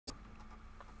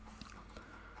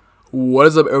What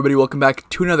is up, everybody? Welcome back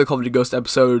to another Call of Duty Ghost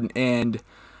episode, and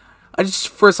I just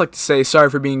first like to say sorry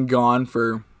for being gone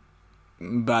for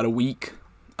about a week.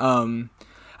 I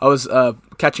was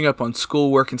catching up on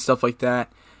schoolwork and stuff like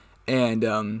that, and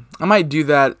I might do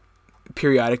that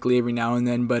periodically every now and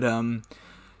then, but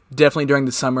definitely during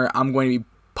the summer, I'm going to be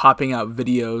popping out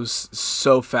videos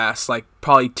so fast, like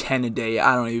probably 10 a day.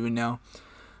 I don't even know.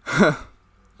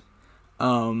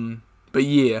 But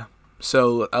yeah,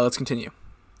 so let's continue.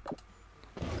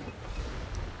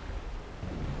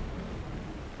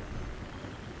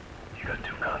 You got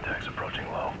 2 contacts approaching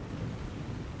low.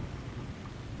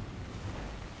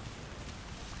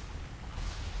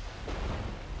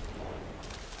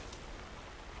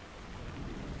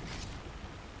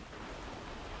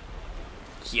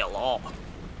 Hello.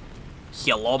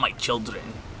 Hello, my children.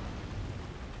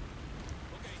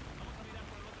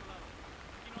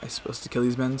 Am I supposed to kill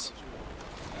these men?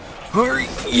 Hurry!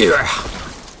 Yeah!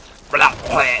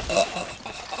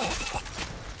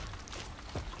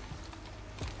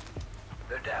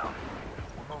 They're down.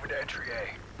 We're moving to entry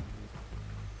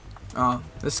A.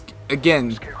 This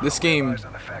Scarecrow, game. eyes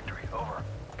on the factory. Over.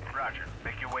 Roger.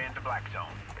 Make your way into Black Zone.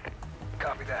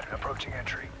 Copy that. Approaching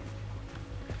entry.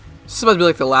 This is supposed to be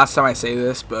like the last time I say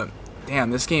this, but damn,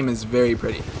 this game is very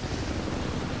pretty.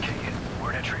 Keegan,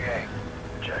 we're in entry A.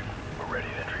 Check. We're ready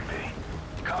at entry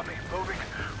B. Copy. Moving.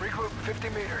 Regroup 50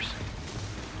 meters.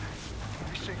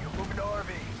 We see you. Moving to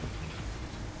RV.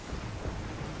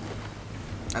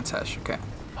 That's Hesh, okay.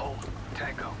 Hold.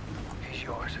 Tango. He's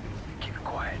yours. Keep it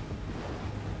quiet.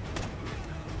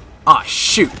 Ah,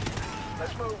 shoot!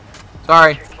 Let's move.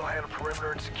 Sorry. Kick will handle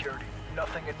perimeter and security.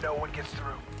 Nothing and no one gets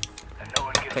through. And no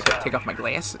one gets out. Take off my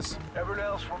glasses. Everyone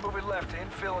else, we're moving left to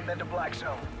infill and then to Black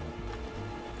Zone.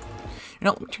 You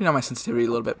know, let me turn down my sensitivity a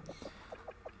little bit.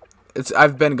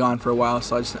 I've been gone for a while,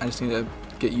 so I just need to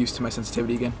get used to my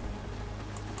sensitivity again.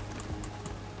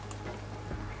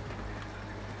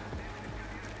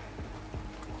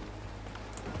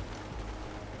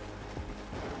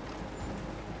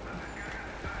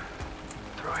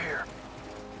 Through here.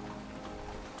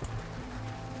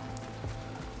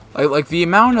 Like the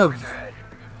amount Ahead.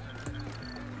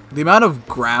 of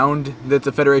ground that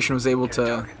the Federation was able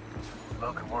to.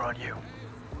 Logan, we're on you.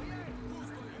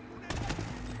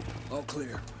 All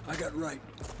clear. I got right.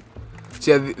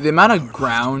 So yeah, the amount of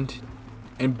ground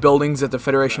and buildings that the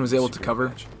Federation was able to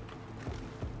cover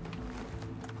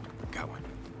Got one.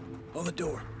 On the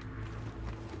door.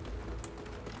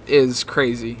 is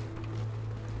crazy,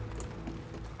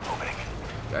 Opening.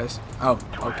 guys. Oh,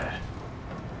 Two okay. ahead.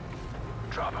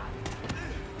 Drop him.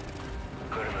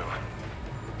 Clear to move.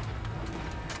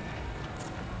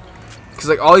 Because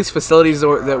like all these facilities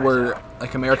that were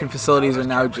like American facilities are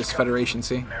now just Federation.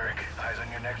 See? Merrick, eyes on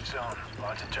your next zone.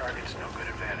 Lots of targets, no good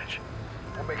advantage.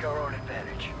 We'll make our own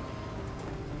advantage.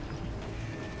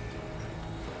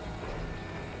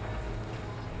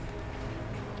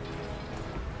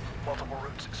 Multiple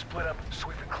routes. Split up,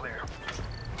 sweep and clear.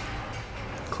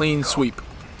 Clean sweep.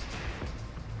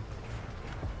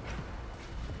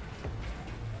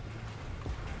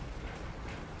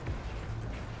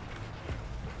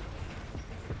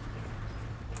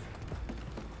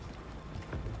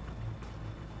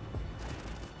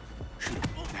 Shoot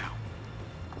him now.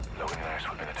 Logan and I are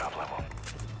sweeping the top level.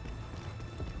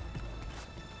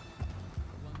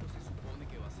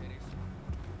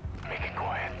 Make it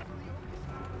quiet.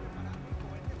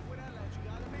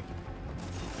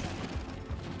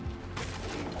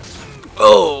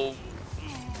 Oh,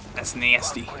 that's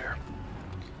nasty. Clear.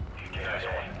 You guys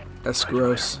on. That's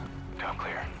gross. Top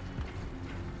clear.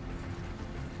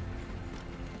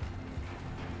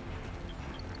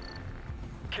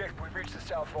 Kick, we've reached the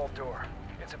south vault door.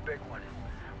 It's a big one.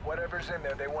 Whatever's in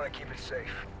there, they want to keep it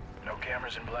safe. No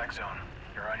cameras in Black Zone.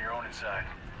 You're on your own inside.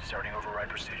 Starting override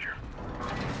procedure.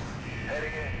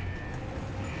 Heading in.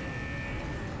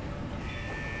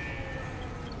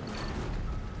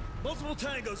 Multiple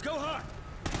tangos. Go hard.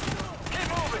 Keep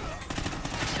moving!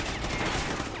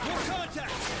 More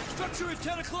contacts. Structure at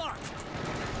 10 o'clock.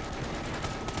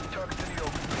 Target's in the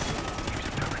open. Keep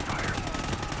some cover fire.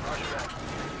 Roger that.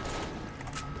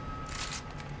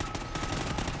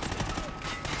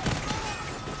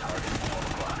 Target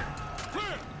 12 o'clock.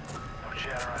 Clear. No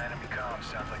chatter on enemy comms.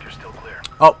 Sounds like you're still clear.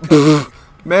 Oh,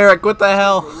 Merrick, what the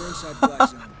hell? We're inside Black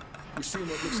Zone. We're seeing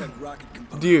what looks like rocket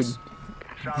components. Dude,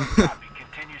 Solid copy.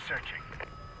 Continue searching.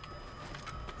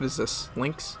 what is this?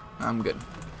 Links? I'm good.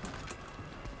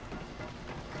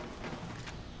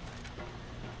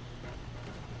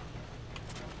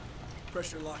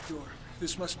 Pressure lock door.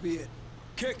 This must be it.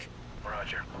 Kick.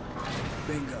 Roger.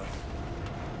 Bingo.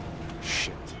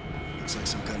 Shit. Looks like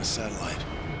some kind of satellite.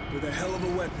 With a hell of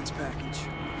a weapons package.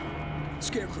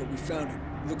 Scarecrow, we found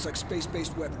it. Looks like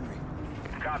space-based weaponry.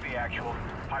 Copy, actual.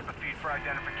 Hyper feed for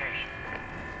identification.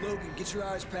 Logan, get your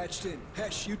eyes patched in.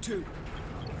 Hesh, you too.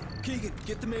 Keegan,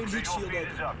 get the main heat Visual shield feed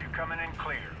open. is up. You're coming in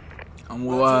clear.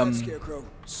 Roger that, Scarecrow.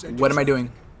 Send what your am I traffic.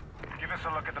 doing? Give us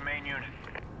a look at the main unit.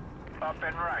 Up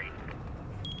and right.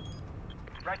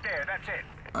 Right there, that's it.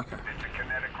 Okay. It's a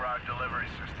kinetic rod delivery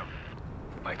system.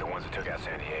 Like the ones that took out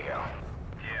San Diego.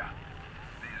 Yeah.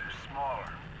 These are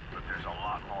smaller, but there's a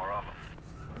lot more of them.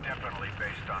 Definitely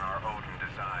based on our Odin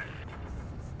design.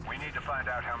 We need to find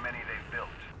out how many they've built.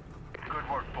 Good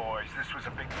work, boys. This was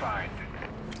a big find.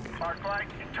 Arclight,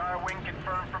 entire wing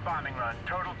confirmed for bombing run.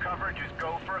 Total coverage is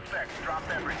go for effect. Drop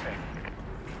everything.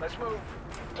 Let's move.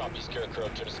 Copy, Scarecrow.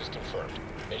 Genesis confirmed.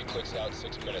 80 clicks out,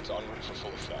 6 minutes, en route for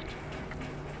full effect.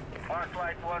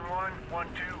 Arclight 1-1, 1-2,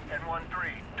 and 1-3.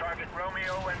 Target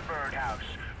Romeo and Birdhouse.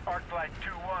 Arclight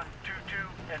 2-1, 2-2,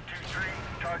 and 2-3.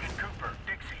 Target Cooper,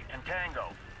 Dixie, and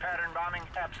Tango. Pattern bombing,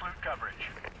 absolute coverage.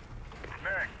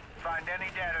 Merrick, find any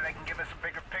data that can give us a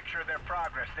bigger picture of their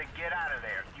progress. Then get out of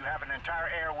there. You have an entire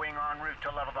air wing en route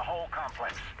to level the whole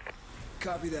complex.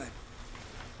 Copy that.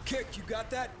 Kick, you got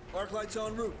that? Arclight's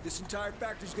en route. This entire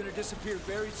factory's gonna disappear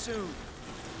very soon.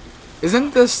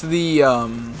 Isn't this the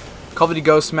Call of Duty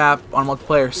Ghost map on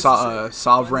multiplayer,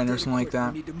 Sovereign or something like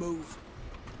that? We need to move.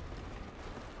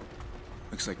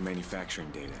 Looks like manufacturing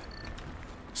data.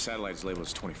 Satellite is labeled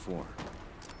as 24.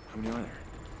 How many are there?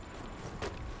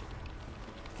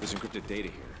 There's encrypted data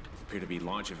here. Appear to be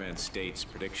launch events, dates,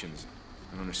 predictions.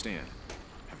 I don't understand.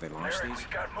 Have they launched Merrick, these?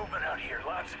 we've got movement out here.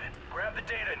 Lots of it. Grab the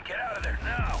data and get out of there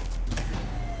now.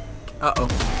 Uh-oh.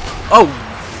 Oh!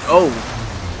 Oh!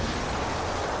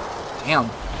 Damn.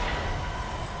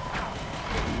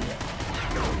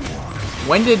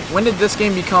 When did this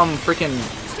game become freaking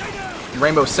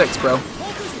Rainbow Six, bro?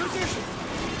 Hold this position.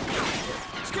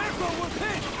 Scarecrow, we're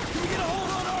pinned. Can we get a hold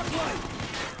on Arclight?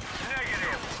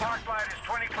 Negative. Arclight is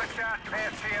 20 clicks out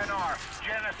past CNR.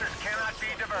 Genesis cannot be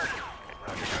diverted.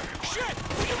 Shit!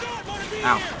 We do not want to be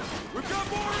Ow. here! We've got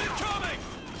more incoming!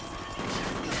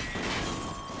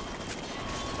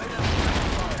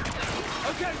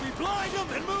 Okay, we blind them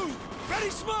and move! Ready,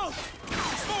 smoke!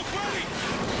 Smoke ready!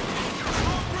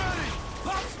 Smoke ready!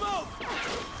 Pop smoke!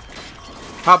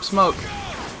 Pop smoke.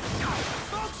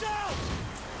 Smoke's out!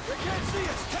 They can't see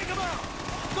us! Take them out!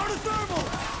 Go to thermal!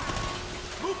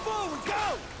 Move forward,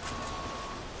 go!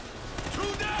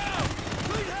 Two down!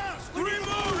 Clean house! Three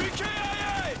more!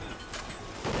 EKIA!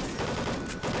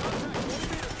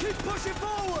 Keep pushing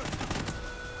forward!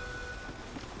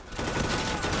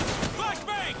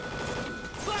 Flashbang!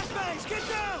 Flashbangs, get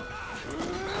down!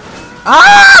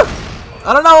 Ah!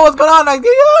 I don't know what's going on. I don't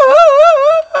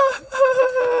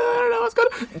know what's going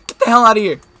on. Get the hell out of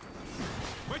here.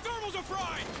 My thermals are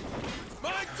fried!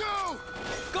 Mine too!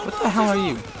 Go What the hell are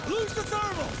you? Lose the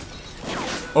thermal!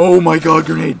 Oh my god,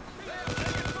 grenade.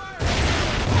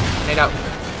 Grenade out.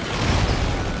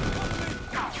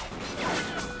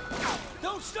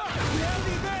 Don't stop! We have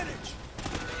the advantage!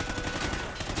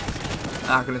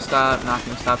 Not gonna stop. Not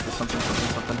gonna stop. There's something.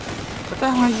 What the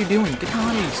hell are you doing? Get the hell out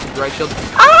of here, you stupid right shield.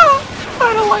 Ah!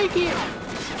 I don't like it.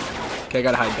 Okay,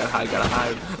 gotta hide.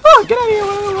 Oh, get out of here.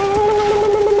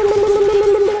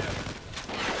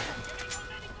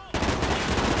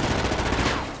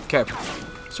 Okay.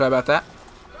 Sorry about that.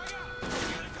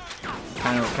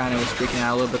 Kind of was freaking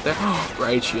out a little bit there.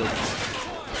 Right shield.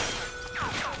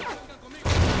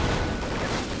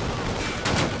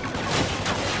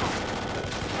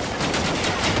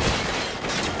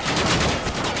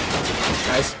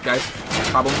 Guys,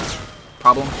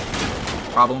 problem.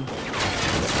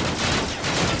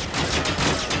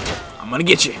 I'm gonna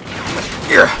get you.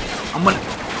 I'm gonna.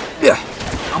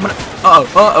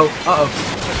 Uh-oh.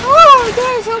 Oh,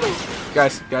 guys, help me.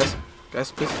 Guys,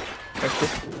 please.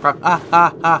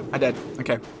 I died.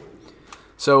 Okay.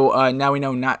 So now we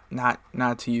know not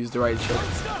to use the right shield.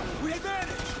 Don't stop! We have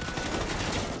advantage!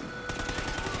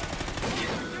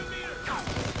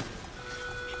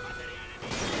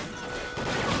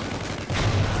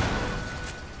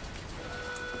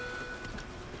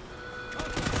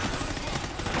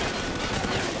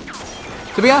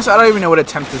 To be honest, I don't even know what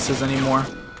attempt this is anymore.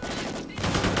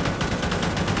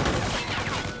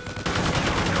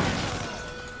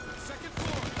 Second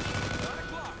floor, 9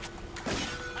 o'clock.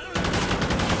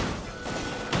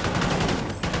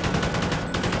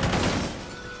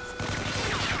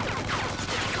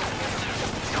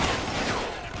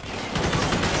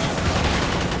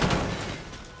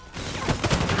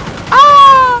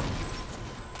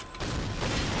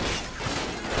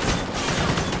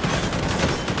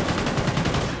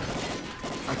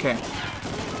 Okay.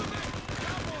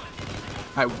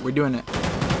 Alright, we're doing it.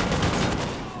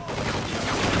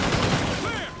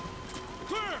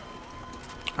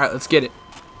 Alright, let's get it.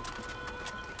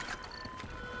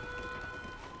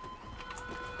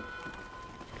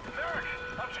 Eric,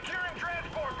 I'm securing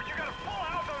transport, but you got a full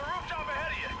house on the rooftop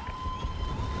ahead of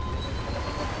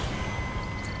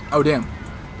you. Oh, damn.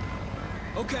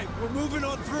 Okay, we're moving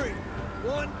on 3.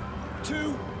 1,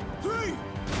 2, 3.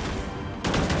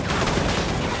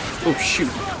 Oh, shoot.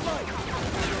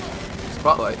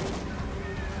 Spotlight.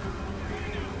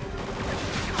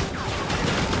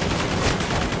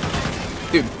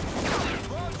 Dude.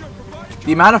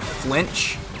 The amount of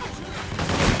flinch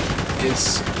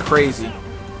is crazy.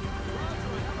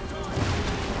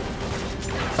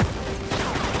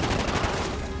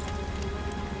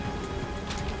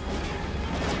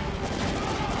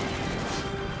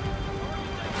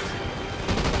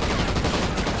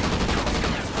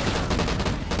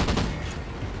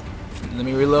 Let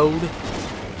me reload. Move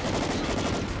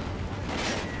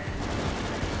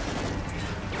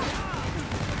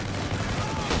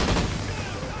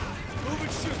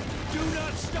and shoot. Do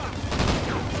not stop.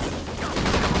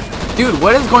 Dude,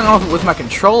 what is going on with my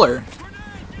controller?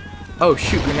 Oh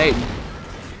shoot, grenade.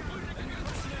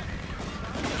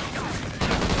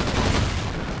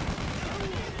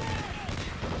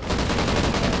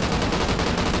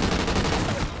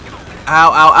 Ow,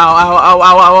 ow, ow, ow, ow, ow, ow,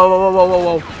 ow, ow, ow,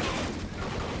 ow, ow.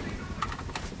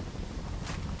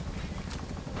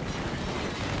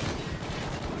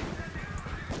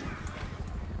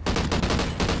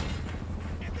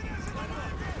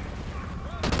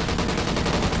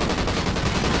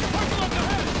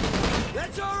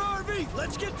 That's our RV.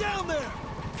 Let's get down there.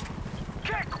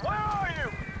 Kick, where are you?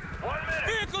 1 minute.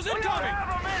 Vehicles We don't incoming.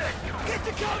 have a minute. Get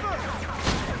to cover.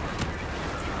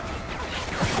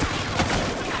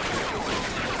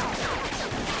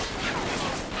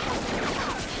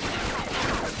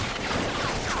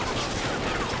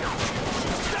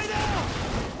 Stay down.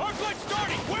 Arc light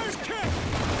starting. Where's Kick?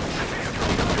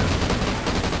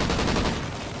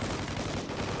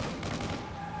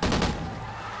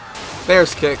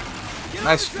 There's Kick.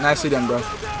 Nicely done, bro.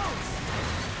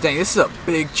 Dang, this is a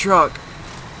big truck.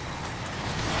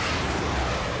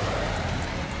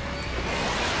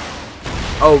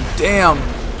 Oh, damn.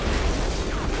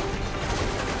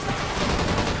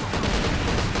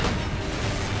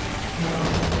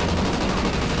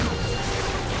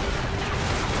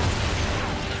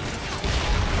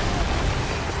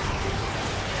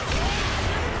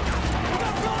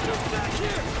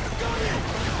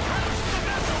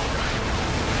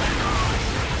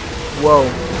 Whoa.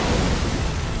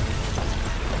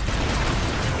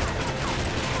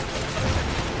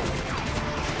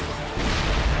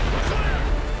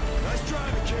 Nice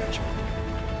driving, Kick.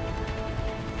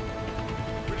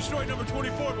 We destroyed number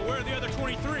 24, but where are the other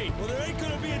 23? Well, there ain't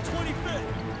gonna be a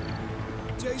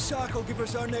 25th. J-Sock will give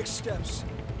us our next steps.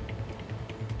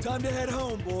 Time to head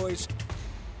home, boys.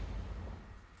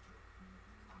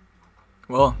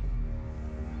 Well,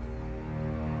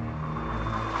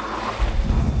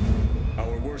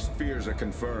 Our worst fears are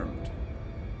confirmed.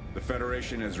 The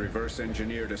Federation has reverse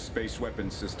engineered a space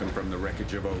weapons system from the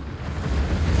wreckage of Odin.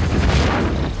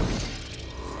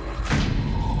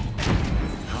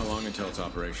 How long until it's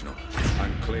operational?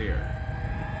 Unclear.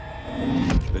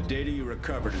 The data you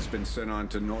recovered has been sent on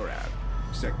to NORAD.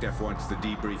 SecDef wants the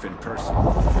debrief in person.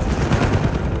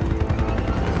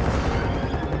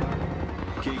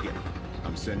 Keegan,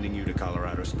 I'm sending you to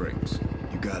Colorado Springs.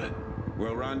 You got it.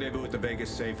 We'll rendezvous at the Vegas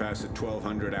safe house at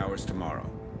 1200 hours tomorrow.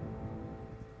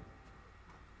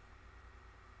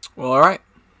 well, alright.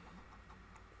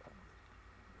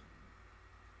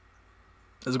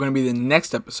 This is going to be the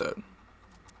next episode.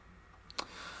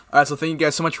 Alright, so thank you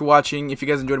guys so much for watching. If you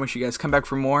guys enjoyed, make sure you guys come back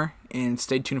for more. And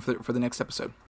stay tuned for the next episode.